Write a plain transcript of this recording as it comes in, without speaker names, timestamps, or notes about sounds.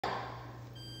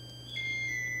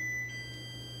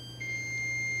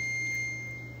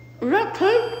Is that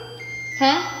cake?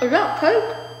 Huh? Is that cake?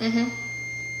 Mm-hmm.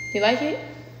 You like it?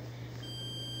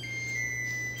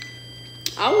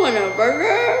 I want a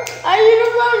burger. I eat a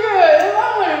burger. If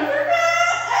I want a burger,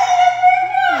 I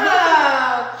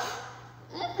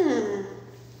eat a burger.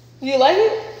 You like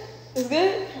it? It's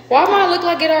good? Why might look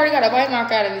like it already got a bite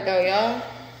mark out of it though, y'all?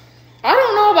 I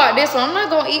don't know about this one. I'm not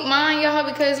gonna eat mine, y'all,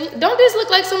 because don't this look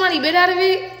like somebody bit out of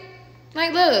it?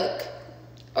 Like, look.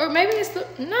 Or maybe it's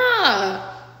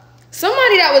nah.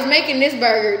 Somebody that was making this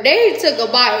burger, they took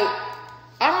a bite.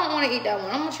 I don't want to eat that one.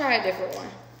 I'm gonna try a different one.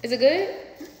 Is it good?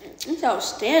 It's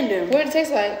outstanding. What did it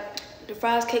taste like? The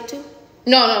fries cake too?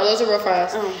 No, those are real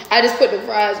fries. I just put the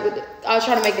fries with it. I was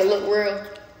trying to make it look real.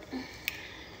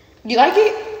 You like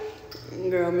it?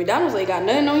 Girl, McDonald's ain't got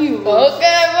nothing on you.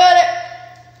 Okay, buddy.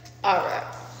 All right.